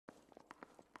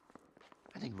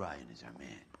think Ryan is our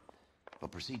man.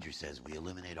 But procedure says we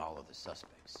eliminate all of the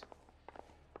suspects.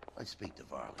 Let's speak to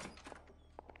Varley.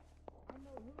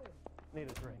 Need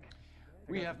a drink.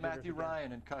 We have Matthew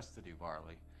Ryan in custody,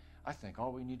 Varley. I think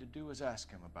all we need to do is ask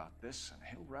him about this, and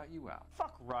he'll rat you out.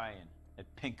 Fuck Ryan, that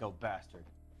pinko bastard.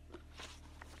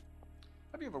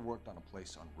 Have you ever worked on a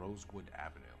place on Rosewood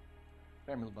Avenue?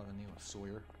 Family by the name of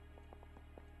Sawyer?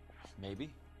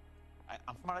 Maybe.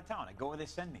 I'm from out of town. I go where they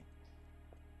send me.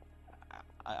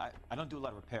 I don't do a lot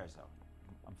of repairs, though.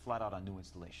 I'm flat out on new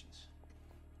installations.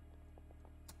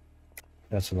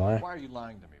 That's a lie. Why are you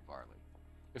lying to me, Varley?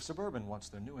 If Suburban wants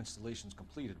their new installations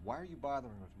completed, why are you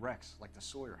bothering with wrecks like the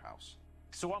Sawyer house?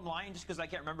 So I'm lying just because I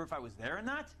can't remember if I was there or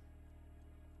not?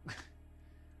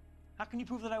 How can you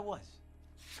prove that I was?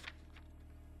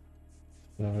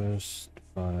 First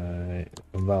by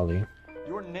Valley.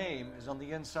 Your name is on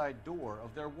the inside door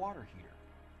of their water heater.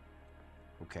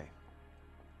 Okay.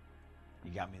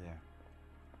 You got me there.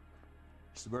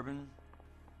 Suburban,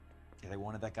 yeah, they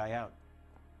wanted that guy out.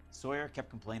 Sawyer kept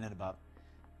complaining about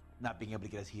not being able to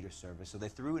get his heater service, so they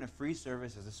threw in a free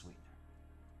service as a sweetener.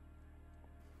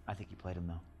 I think he played him,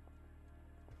 though,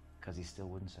 because he still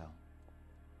wouldn't sell.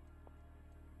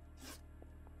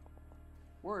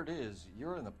 Word is,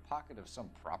 you're in the pocket of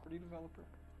some property developer?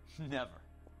 Never.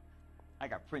 I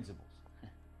got principles.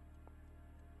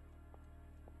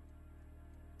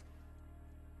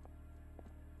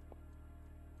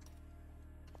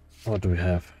 What do we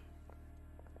have?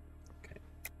 Okay.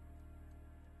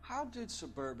 How did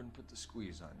Suburban put the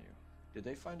squeeze on you? Did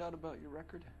they find out about your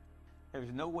record?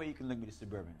 There's no way you can link me to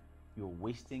Suburban. You're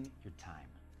wasting your time.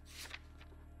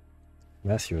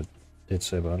 Matthew did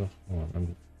say about it. Oh,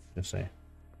 I'm just saying.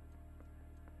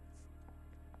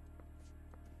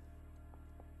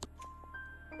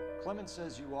 Clemens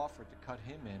says you offered to cut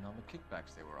him in on the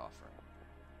kickbacks they were offering.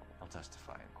 I'll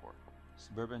testify in court.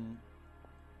 Suburban,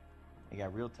 they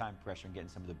got real-time pressure on getting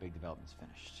some of the big developments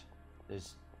finished.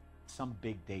 There's some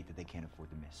big date that they can't afford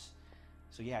to miss.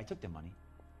 So yeah, I took their money,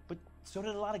 but so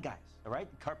did a lot of guys, all right?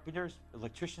 Carpenters,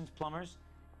 electricians, plumbers.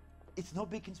 It's no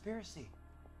big conspiracy.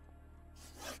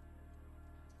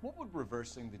 What would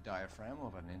reversing the diaphragm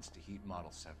of an Insta-Heat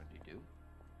Model 70 do?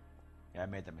 Yeah, I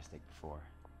made that mistake before.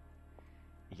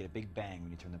 You get a big bang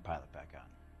when you turn the pilot back on.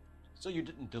 So you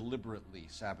didn't deliberately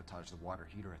sabotage the water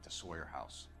heater at the Sawyer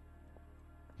house?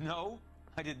 No,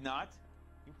 I did not.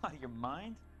 You out of your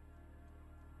mind?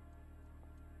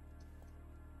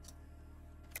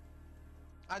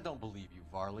 I don't believe you,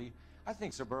 Varley. I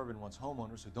think Suburban wants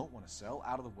homeowners who don't want to sell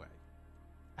out of the way.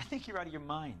 I think you're out of your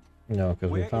mind. No, because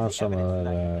we Where found is the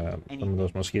evidence that some of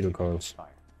those mosquito anything coils. fire,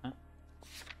 huh?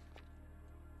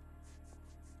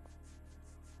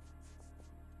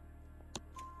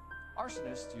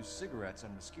 Arsonists use cigarettes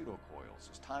and mosquito coils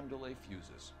as time delay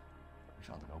fuses. We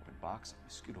found an open box of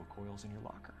mosquito coils in your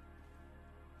locker.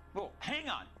 Whoa, hang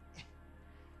on.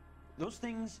 Those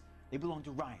things, they belong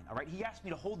to Ryan, all right? He asked me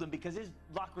to hold them because his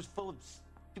locker's full of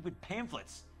stupid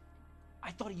pamphlets.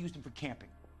 I thought he used them for camping.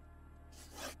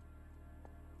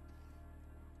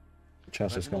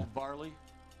 Reginald Varley,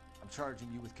 I'm charging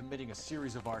you with committing a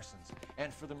series of arsons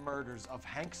and for the murders of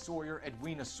Hank Sawyer,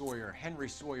 Edwina Sawyer, Henry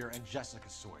Sawyer, and Jessica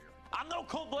Sawyer. I'm no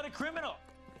cold-blooded criminal.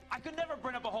 I could never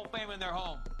burn up a whole family in their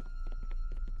home.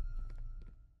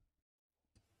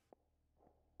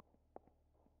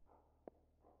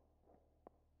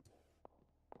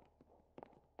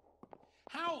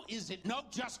 How is it? No,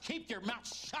 just keep your mouth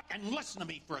shut and listen to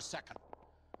me for a second.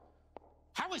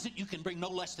 How is it you can bring no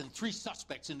less than 3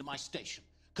 suspects into my station,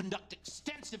 conduct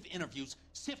extensive interviews,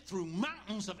 sift through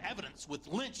mountains of evidence with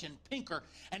Lynch and Pinker,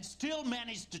 and still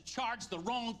manage to charge the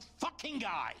wrong fucking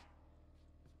guy?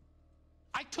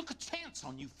 I took a chance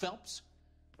on you, Phelps.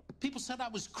 People said I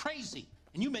was crazy,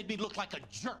 and you made me look like a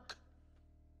jerk.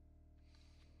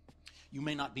 You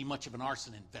may not be much of an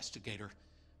arson investigator,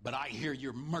 but I hear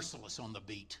you're merciless on the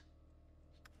beat.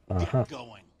 Get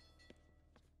going.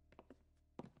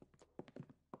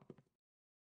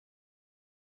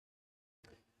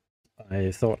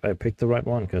 I thought I picked the right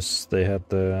one because they had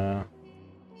the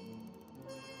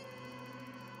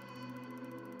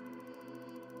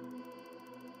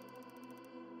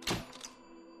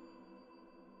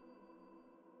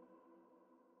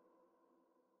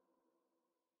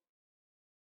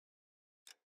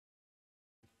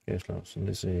okay, so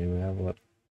let's see, we have what?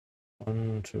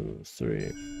 1, 2,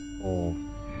 3, 4.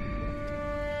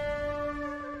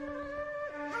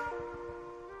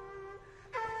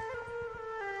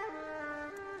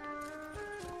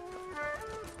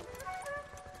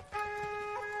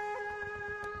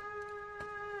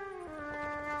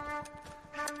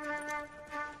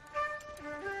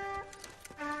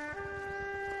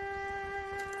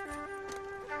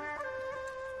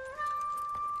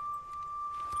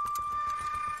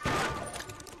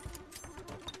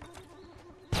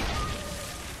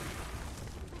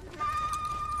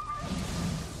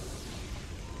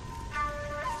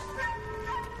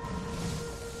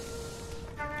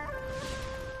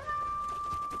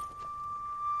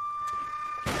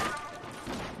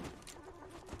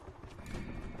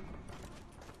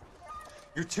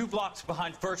 You're 2 blocks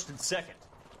behind 1st and 2nd.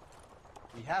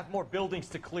 We have more buildings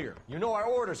to clear. You know our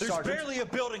orders, There's Sergeant. barely a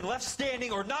building left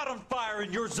standing or not on fire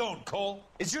in your zone, Cole.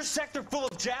 Is your sector full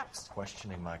of Japs?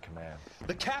 Questioning my command.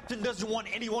 The captain doesn't want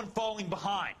anyone falling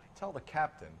behind. Tell the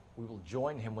captain we will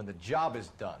join him when the job is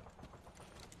done.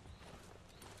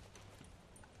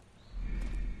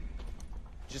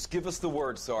 Just give us the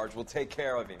word, Sarge. We'll take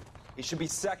care of him. He should be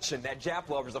sectioned. That Jap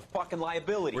lover's a fucking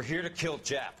liability. We're here to kill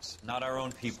Japs, not our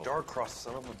own people. Star-crossed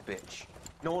son of a bitch.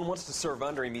 No one wants to serve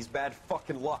under him. He's bad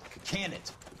fucking luck. Can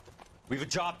it? We have a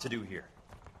job to do here.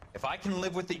 If I can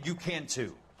live with it, you can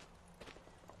too.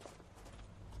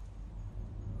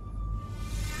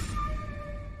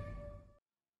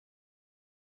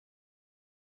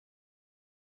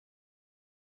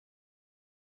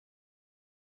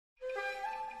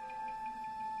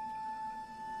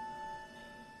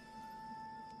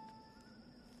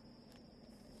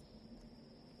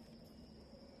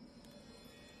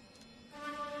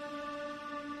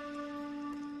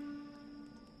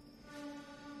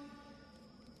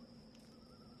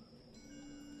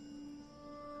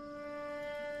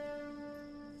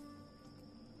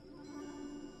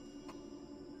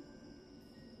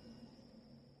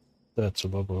 That's a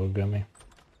bubble gummy.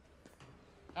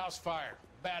 House fire.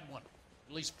 Bad one.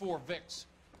 At least 4 Vicks.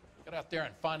 Get out there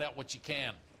and find out what you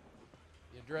can.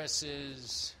 The address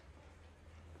is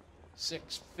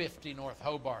 650 North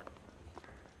Hobart.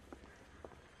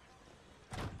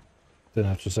 Didn't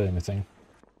have to say anything.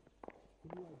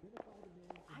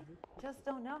 I just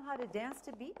don't know how to dance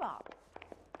to bebop.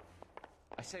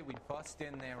 I say we bust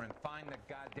in there and find the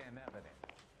goddamn evidence.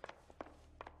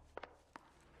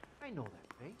 I know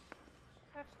that face.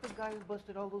 That's the guy who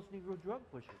busted all those Negro drug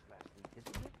pushers last week,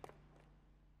 isn't it?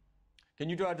 Can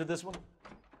you drive to this one?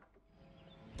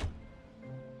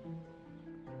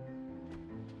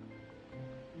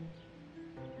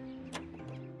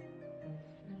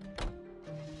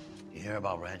 You hear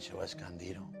about Rancho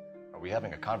Escondido? Are we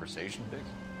having a conversation, Biggs?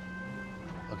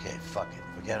 Okay, fuck it.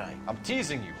 Forget I'm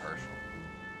teasing you, Herschel.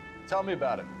 Tell me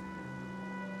about it.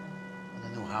 On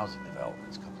the new housing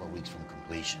developments, a couple of weeks from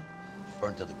completion.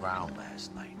 Burnt to the ground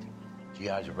last night.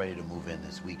 GIs are ready to move in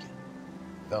this weekend.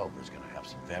 Developer's gonna have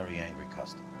some very angry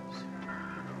customers.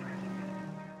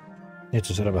 Need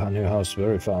to set up a new house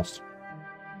very fast.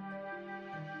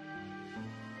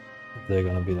 They're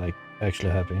gonna be like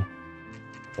actually happy.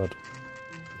 But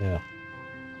yeah.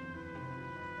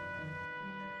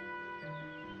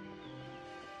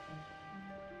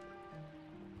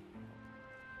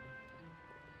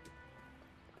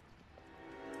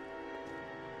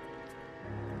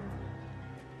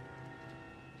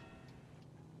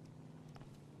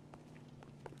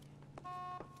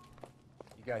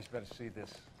 You guys better see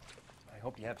this. I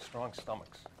hope you have strong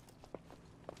stomachs.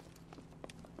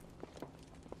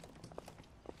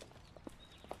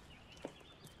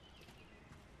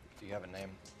 Do you have a name?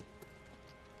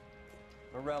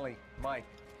 Morelli, Mike.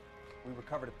 We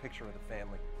recovered a picture of the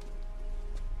family.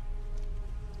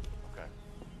 Okay.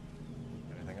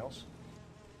 Anything else?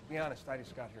 To be honest, I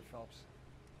just got here, Phelps.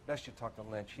 Best you talk to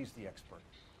Lynch. He's the expert.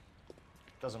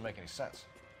 Doesn't make any sense.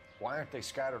 Why aren't they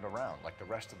scattered around like the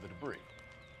rest of the debris?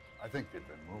 I think they've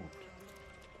been moved.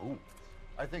 Ooh.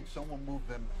 I think someone moved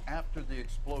them after the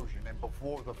explosion and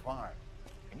before the fire.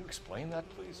 Can you explain that,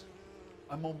 please?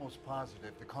 I'm almost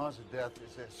positive the cause of death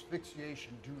is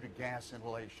asphyxiation due to gas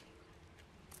inhalation.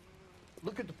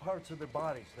 Look at the parts of their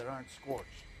bodies that aren't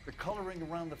scorched. The coloring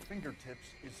around the fingertips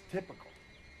is typical.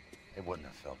 They wouldn't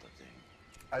have felt a thing.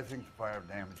 I think the fire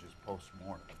damage is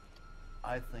post-mortem.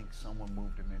 I think someone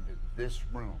moved them into this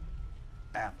room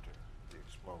after the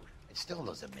explosion. It still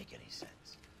doesn't make any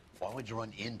sense. Why would you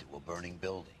run into a burning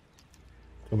building?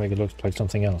 To make it look like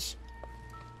something else.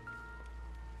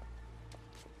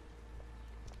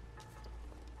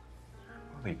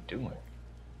 What are they doing?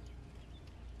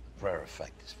 The prayer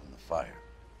effect is from the fire.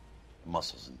 The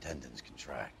muscles and tendons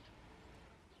contract.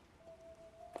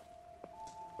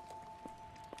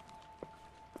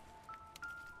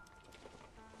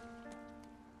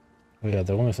 Yeah,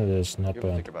 the only thing that is not You ever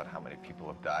bad. think about how many people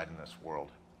have died in this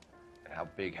world? And how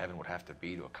big heaven would have to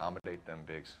be to accommodate them,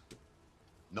 Biggs?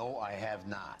 No, I have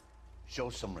not. Show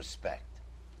some respect.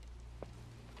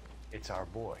 It's our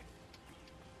boy.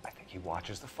 I think he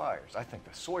watches the fires. I think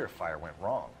the Sawyer fire went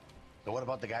wrong. So what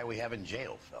about the guy we have in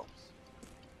jail, Phelps?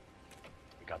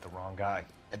 We got the wrong guy.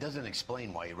 It doesn't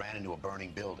explain why he ran into a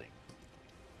burning building.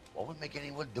 What would make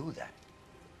anyone do that?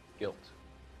 Guilt.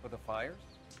 For the fires?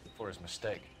 For his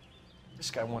mistake. This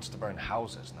guy wants to burn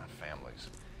houses, not families.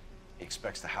 He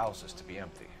expects the houses to be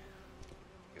empty.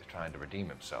 He was trying to redeem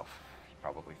himself. He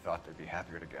probably thought they'd be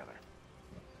happier together.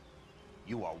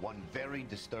 You are one very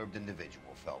disturbed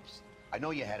individual, Phelps. I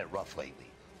know you had it rough lately,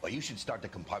 but you should start to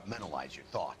compartmentalize your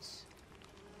thoughts.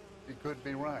 You could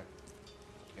be right.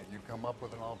 Can you come up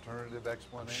with an alternative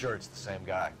explanation? I'm sure it's the same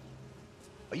guy.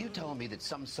 Are you telling me that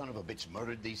some son of a bitch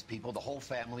murdered these people, the whole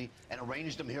family, and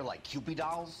arranged them here like Cupid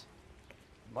dolls?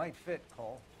 Might fit,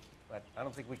 Cole, but I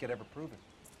don't think we could ever prove it.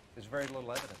 There's very little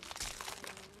evidence.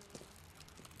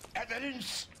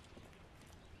 Evidence?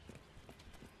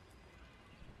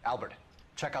 Albert,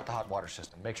 check out the hot water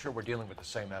system. Make sure we're dealing with the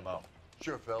same MO.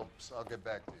 Sure, Phelps. I'll get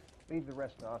back to you. Leave the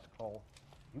rest to us, Cole.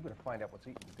 You better find out what's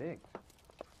eating the digs.